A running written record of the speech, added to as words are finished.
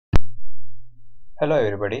Hello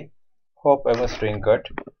everybody, hope everyone's doing good.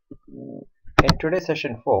 In today's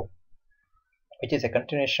session 4, which is a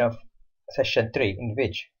continuation of session 3 in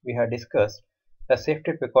which we have discussed the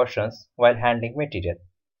safety precautions while handling material.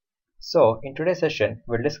 So in today's session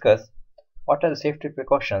we'll discuss what are the safety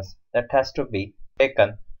precautions that has to be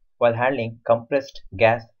taken while handling compressed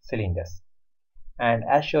gas cylinders. And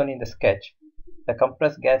as shown in the sketch, the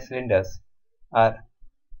compressed gas cylinders are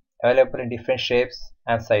available in different shapes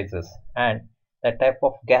and sizes, and the type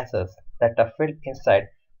of gases that are filled inside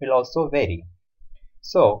will also vary.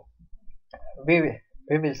 So we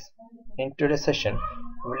will in today's session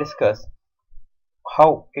we will discuss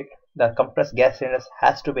how the compressed gas cylinders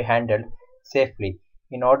has to be handled safely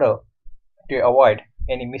in order to avoid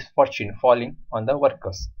any misfortune falling on the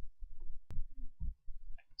workers.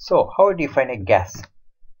 So how do you define a gas?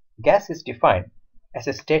 Gas is defined as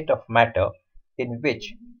a state of matter in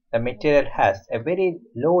which the material has a very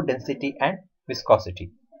low density and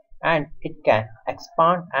viscosity, and it can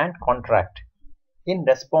expand and contract in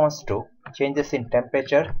response to changes in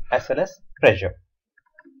temperature as well as pressure.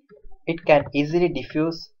 It can easily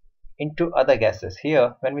diffuse into other gases.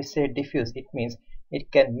 Here when we say diffuse, it means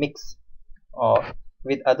it can mix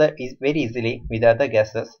very easily with other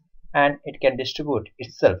gases, and it can distribute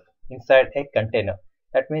itself inside a container.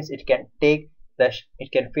 That means it can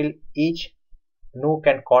fill each nook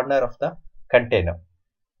and corner of the container.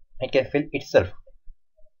 It can fill itself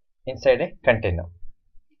inside a container.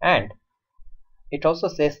 And it also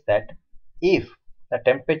says that if the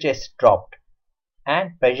temperature is dropped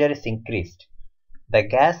and pressure is increased, the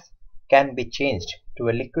gas can be changed to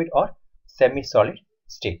a liquid or semi-solid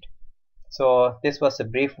state. So this was a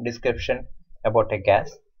brief description about a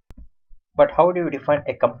gas. But how do you define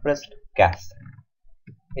a compressed gas?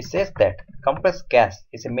 It says that compressed gas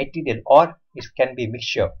is a material or it can be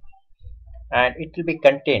mixture, and it will be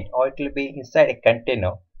contained or it will be inside a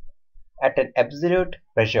container at an absolute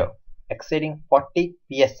pressure exceeding 40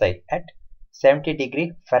 psi at 70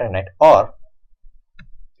 degree Fahrenheit, or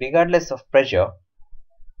regardless of pressure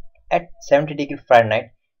at 70 degree Fahrenheit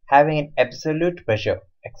having an absolute pressure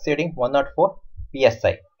exceeding 104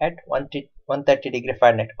 psi at 130 degree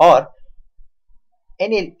Fahrenheit, or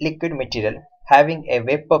any liquid material having a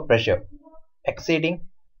vapor pressure exceeding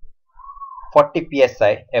 40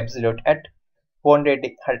 psi absolute at 100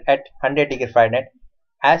 degree Fahrenheit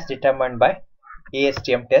as determined by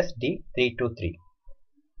ASTM test D323.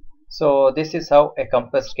 So this is how a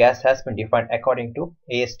compressed gas has been defined according to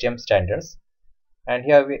ASTM standards. And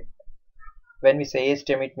here when we say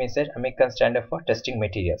ASTM, it means that American Standard for Testing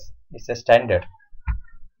Materials. It's a standard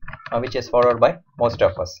which is followed by most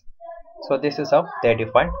of us. So this is how they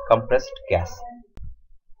define compressed gas.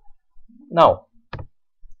 Now,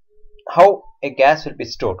 how a gas will be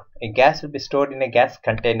stored? A gas will be stored in a gas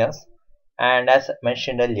containers, and as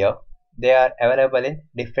mentioned earlier, they are available in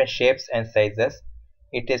different shapes and sizes.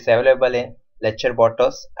 It is available in lecture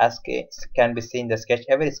bottles, as can be seen in the sketch,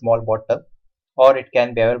 a very small bottle, or it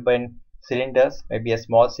can be available in cylinders, maybe a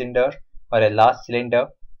small cylinder or a large cylinder.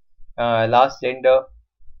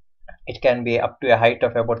 It can be up to a height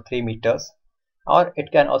of about 3 meters, or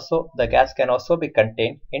the gas can also be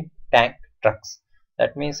contained in tank trucks.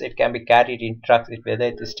 That means it can be carried in trucks, whether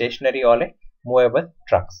it is stationary or a movable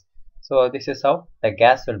trucks. So this is how the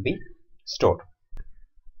gas will be stored.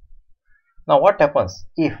 Now what happens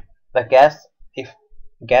if the gas in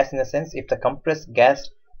the sense, if the compressed gas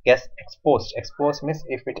gets exposed means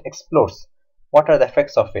if it explodes, what are the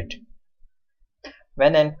effects of it?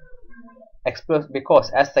 When an explodes, because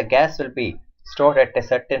as the gas will be stored at a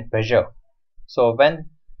certain pressure, so when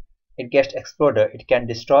it gets exploded, it can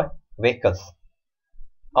destroy vehicles,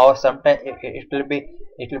 or sometimes it will be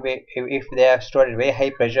if they are stored at very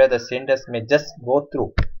high pressure, the cylinders may just go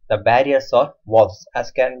through the barriers or walls,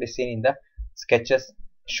 as can be seen in the sketches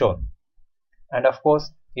shown. And of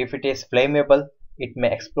course, if it is flammable, it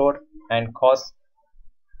may explode and cause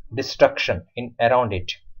destruction around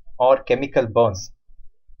it, or chemical burns.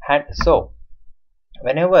 And so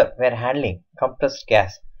whenever we are handling compressed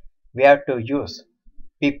gas, we have to use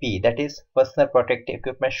PPE, that is personal protective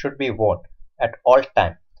equipment, should be worn at all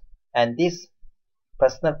time. And these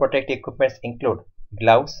personal protective equipments include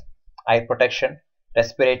gloves, eye protection,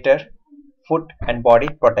 respirator, foot and body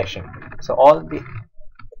protection. So all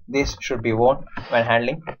these should be worn when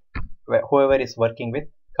handling whoever is working with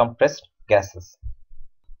compressed gases.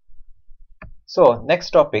 So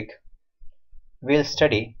next topic, we'll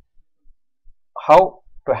study how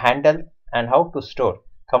to handle and how to store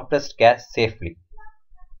compressed gas safely.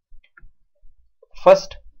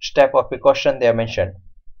 First step of precaution they are mentioned.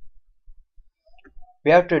 We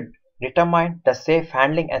have to determine the safe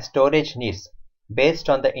handling and storage needs based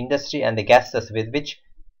on the industry and the gases with which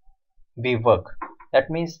we work. That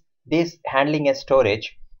means this handling and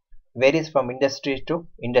storage varies from industry to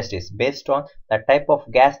industries based on the type of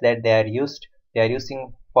gas that they are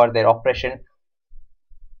using for their operation.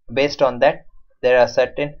 Based on that, there are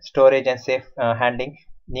certain storage and safe handling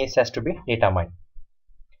needs has to be determined.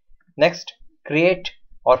 Next, create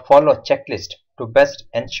or follow checklist to best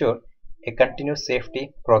ensure a continuous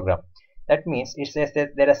safety program. That means it says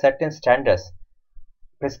that there are certain standards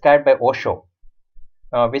prescribed by OSHO,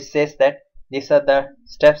 which says that these are the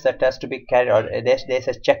steps that has to be carried out. There's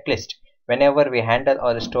a checklist whenever we handle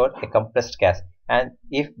or store a compressed gas, and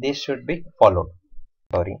if this should be followed.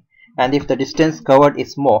 Sorry. And if the distance covered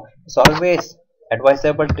is more, it's always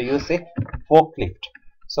advisable to use a forklift,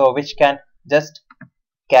 so which can just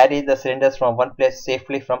carry the cylinders from one place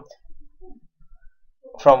safely from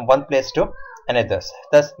one place to another,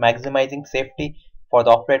 thus maximizing safety for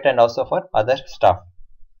the operator and also for other staff.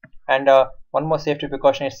 And one more safety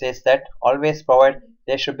precaution, it says that always provide,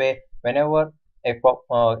 there should be, whenever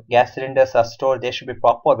gas cylinders are stored, there should be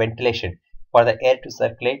proper ventilation for the air to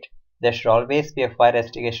circulate. There should always be a fire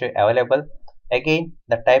extinguisher available. Again,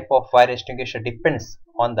 the type of fire extinguisher depends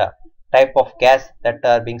on the type of gas that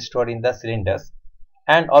are being stored in the cylinders.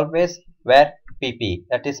 And always wear PPE,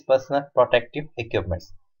 that is personal protective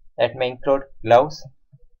equipments. That may include gloves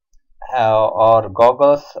or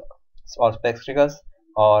goggles or spectacles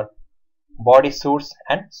or body suits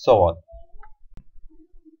and so on.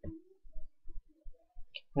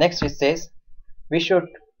 Next it says we should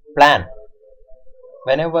plan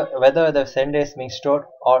whether the cylinder is being stored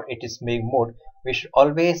or it is being moved. We should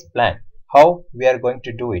always plan how we are going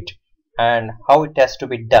to do it and how it has to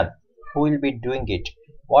be done, who will be doing it,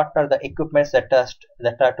 what are the equipments that are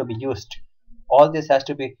to be used. All this has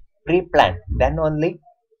to be pre-planned, then only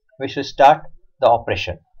we should start the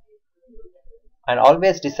operation. And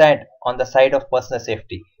always decide on the side of personal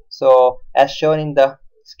safety. So as shown in the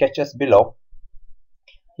sketches below,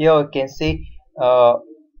 here you can see they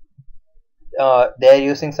are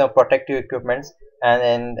using some protective equipments,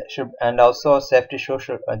 and also safety shoes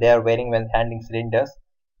they are wearing when handling cylinders.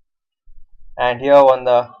 And here on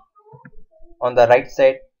the right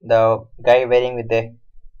side, the guy wearing with the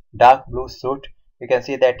dark blue suit, you can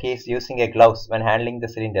see that he is using a gloves when handling the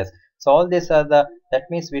cylinders. So all these are that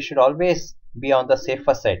means we should always be on the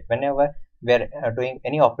safer side whenever we are doing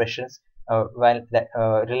any operations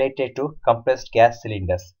related to compressed gas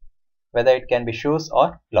cylinders. Whether it can be shoes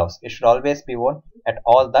or gloves, it should always be worn at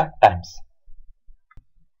all the times.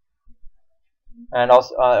 And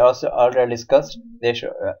also already discussed, they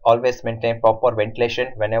should always maintain proper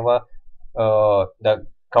ventilation whenever the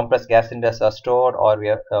compressed gas cylinders are stored or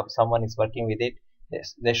someone is working with it.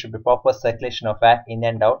 There should be proper circulation of air in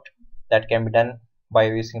and out. That can be done by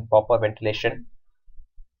using proper ventilation,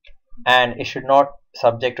 and it should not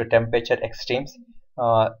subject to temperature extremes.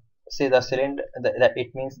 See the cylinder, that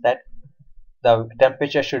it means that the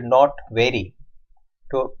temperature should not vary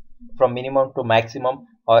from minimum to maximum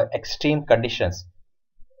or extreme conditions.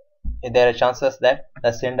 There are chances that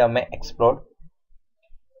the cylinder may explode.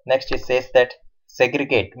 Next it says that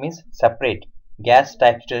segregate means separate gas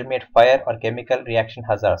types to eliminate fire or chemical reaction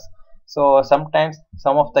hazards. So sometimes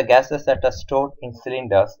some of the gases that are stored in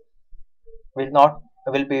cylinders will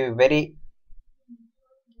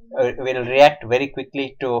react very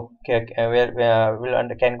quickly to can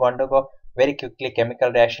undergo very quickly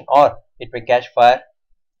chemical reaction, or it will catch fire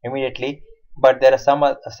immediately. But there are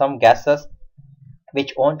some gases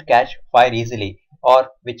which won't catch fire easily or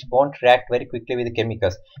which won't react very quickly with the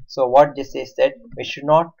chemicals. So what this is that we should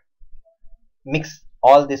not mix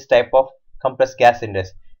all this type of compressed gas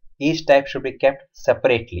cylinders. Each type should be kept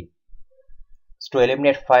separately to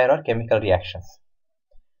eliminate fire or chemical reactions.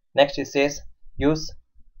 Next it says use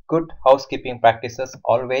good housekeeping practices.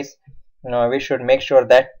 Always we should make sure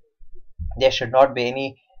that there should not be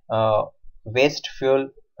any waste fuel,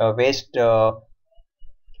 waste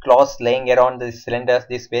cloths laying around the cylinders.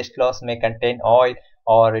 These waste cloths may contain oil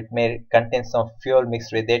or it may contain some fuel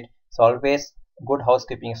mixed with it. So always good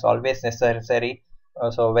housekeeping is always necessary.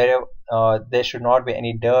 So where there should not be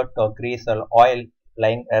any dirt or grease or oil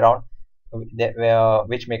lying around,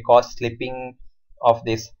 which may cause slipping of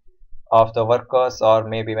the workers, or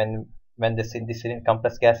maybe when the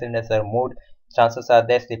compressed gas cylinders are moved, chances are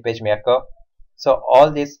there slippage may occur. So all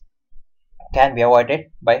this can be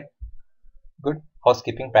avoided by good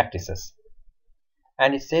housekeeping practices.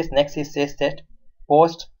 And it says next it says that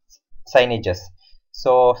post signages.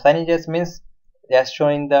 So signages means, as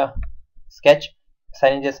shown in the sketch,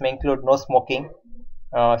 signages may include no smoking,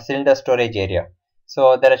 cylinder storage area.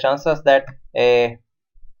 So there are chances that a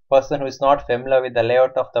person who is not familiar with the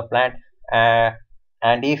layout of the plant,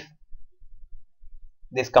 and if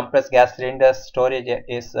this compressed gas cylinder storage he'll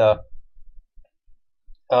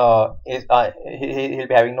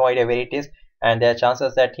be having no idea where it is, and there are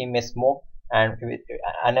chances that he may smoke and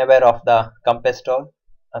unaware of the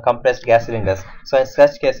compressed gas cylinders. So in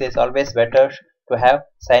such cases, it's always better to have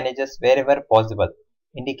signages wherever possible,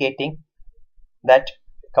 indicating that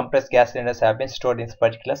compressed gas cylinders have been stored in this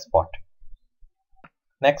particular spot.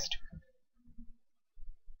 Next,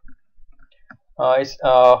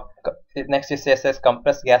 next it says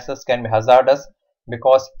compressed gases can be hazardous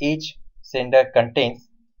because each cylinder contains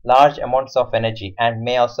large amounts of energy and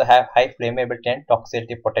may also have high flammability and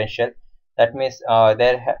toxicity potential. That means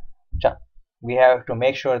we have to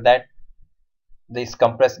make sure that these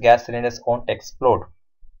compressed gas cylinders won't explode.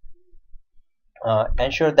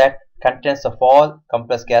 Ensure that contents of all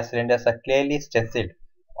compressed gas cylinders are clearly stenciled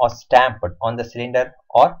or stamped on the cylinder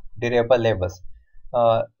or durable labels.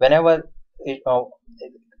 Whenever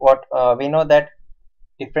what we know that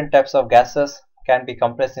different types of gases can be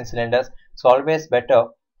compressed in cylinders, so always better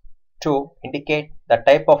to indicate the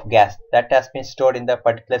type of gas that has been stored in the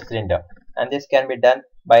particular cylinder, and this can be done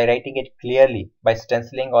by writing it clearly by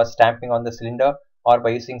stenciling or stamping on the cylinder, or by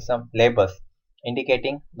using some labels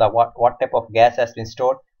indicating the what type of gas has been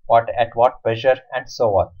stored, what at what pressure, and so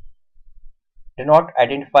on. Do not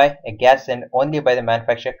identify a gas cylinder only by the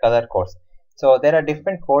manufacturer color codes. So there are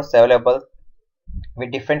different codes available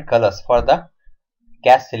with different colors for the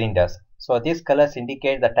gas cylinders. So these colors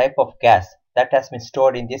indicate the type of gas that has been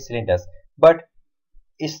stored in these cylinders. But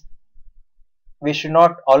we should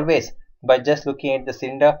not always, by just looking at the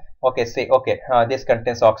cylinder, okay, say okay, this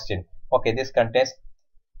contains oxygen, okay, this contains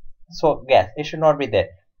so gas, it should not be there.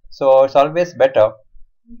 So it's always better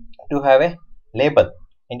to have a label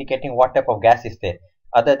indicating what type of gas is there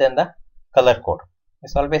other than the color code.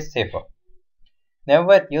 It's always safer.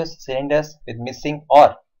 Never use cylinders with missing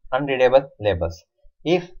or unreadable labels.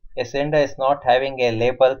 If a cylinder is not having a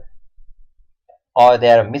label or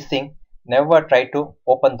they are missing, never try to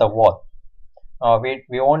open the wall. We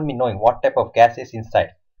won't be knowing what type of gas is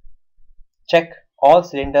inside. Check all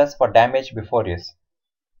cylinders for damage before use.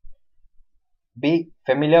 Be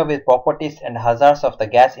familiar with properties and hazards of the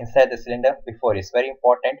gas inside the cylinder before use. Very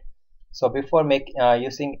important. So before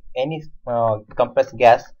using any compressed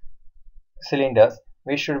gas cylinders,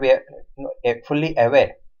 we should be fully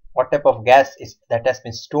aware what type of gas is that has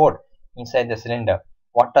been stored inside the cylinder,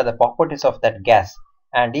 what are the properties of that gas,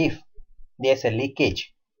 and if there is a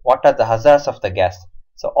leakage, what are the hazards of the gas.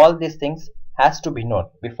 So all these things has to be known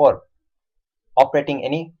before operating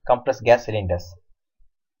any compressed gas cylinders.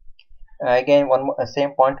 Again, one more,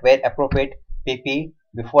 same point, where appropriate PPE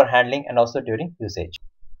before handling and also during usage.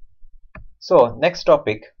 So next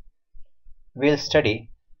topic, we'll study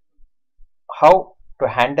how to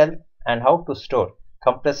handle and how to store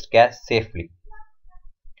compressed gas safely.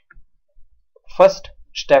 First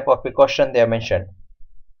step of precaution they are mentioned.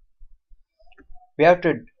 We have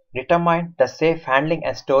to determine the safe handling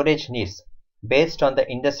and storage needs based on the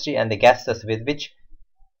industry and the gases with which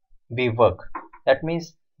we work. That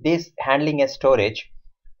means this handling and storage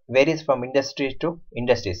varies from industry to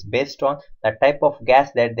industries based on the type of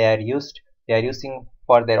gas that they are using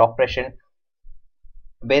for their operation.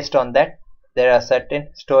 Based on that, there are certain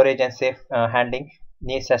storage and safe handling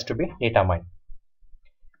needs has to be determined.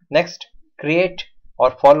 Next, create or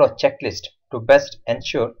follow checklist to best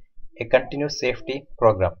ensure a continuous safety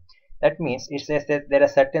program. That means it says that there are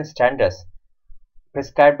certain standards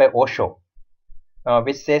prescribed by OSHO,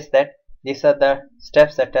 which says that these are the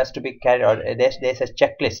steps that has to be carried out. There's a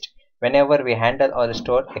checklist whenever we handle or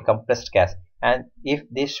store a compressed gas, and if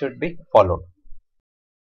this should be followed.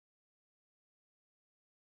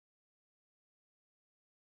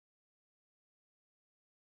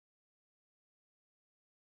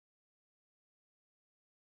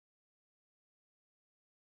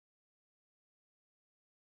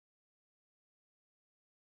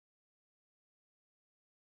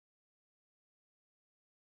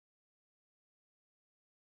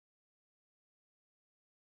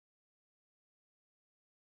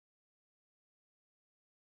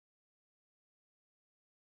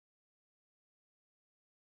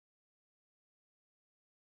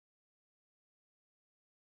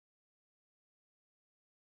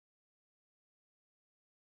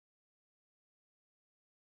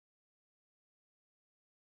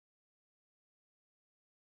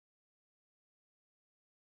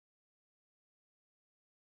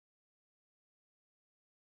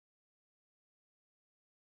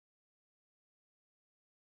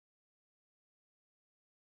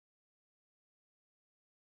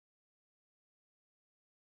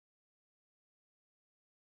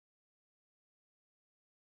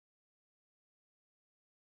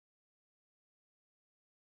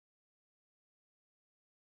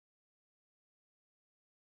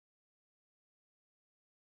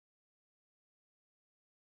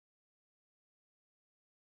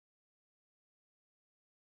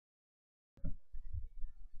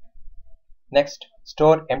 Next,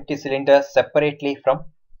 store empty cylinders separately from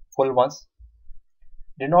full ones.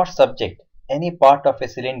 Do not subject any part of a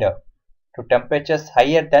cylinder to temperatures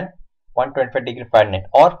higher than 125 degree Fahrenheit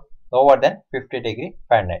or lower than 50 degree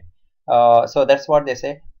Fahrenheit. So that's what they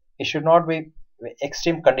say. It should not be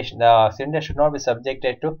extreme condition. The cylinder should not be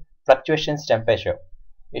subjected to fluctuations temperature.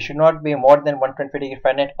 It should not be more than 120 degree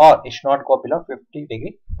Fahrenheit or it should not go below 50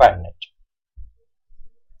 degree Fahrenheit.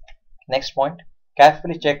 Next point,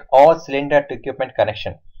 carefully check all cylinder to equipment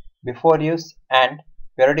connection before use and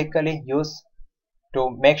periodically use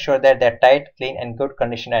to make sure that they are tight, clean and good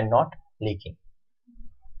condition and not leaking.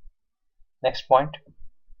 Next point,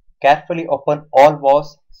 carefully open all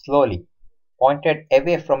valves slowly, pointed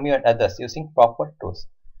away from you and others using proper tools.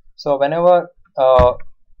 So whenever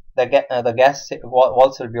the gas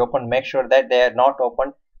valves will be opened, make sure that they are not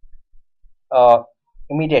opened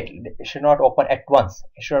immediately. It should not open at once.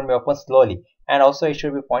 It should be opened slowly, and also it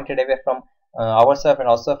should be pointed away from ourselves and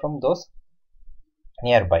also from those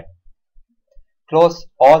nearby. Close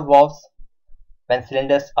all valves when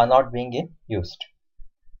cylinders are not being used.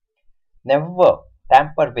 Never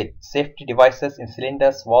tamper with safety devices in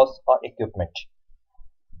cylinders, valves or equipment.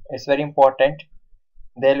 It's very important.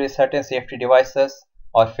 There will be certain safety devices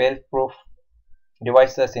or fail-proof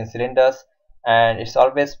devices in cylinders, and it's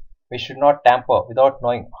always we should not tamper without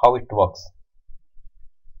knowing how it works.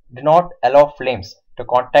 Do not allow flames to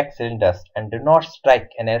contact cylinders and do not strike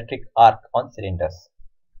an electric arc on cylinders.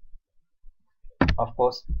 Of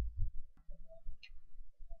course.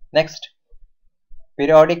 Next,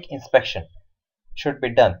 periodic inspection should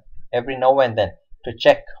be done every now and then to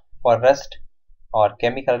check for rust or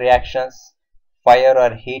chemical reactions, fire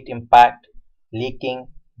or heat impact, leaking,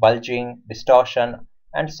 bulging, distortion,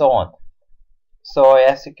 and so on. So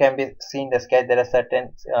as you can be seen in the sketch, there are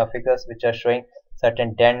certain figures which are showing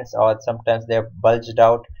certain dents or sometimes they are bulged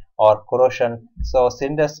out or corrosion. So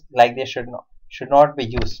cylinders like this should not be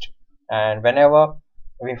used. And whenever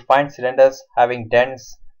we find cylinders having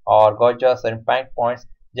dents or gouges or impact points,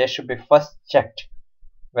 they should be first checked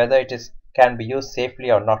whether it is can be used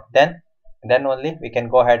safely or not. Then only we can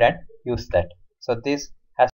go ahead and use that. So this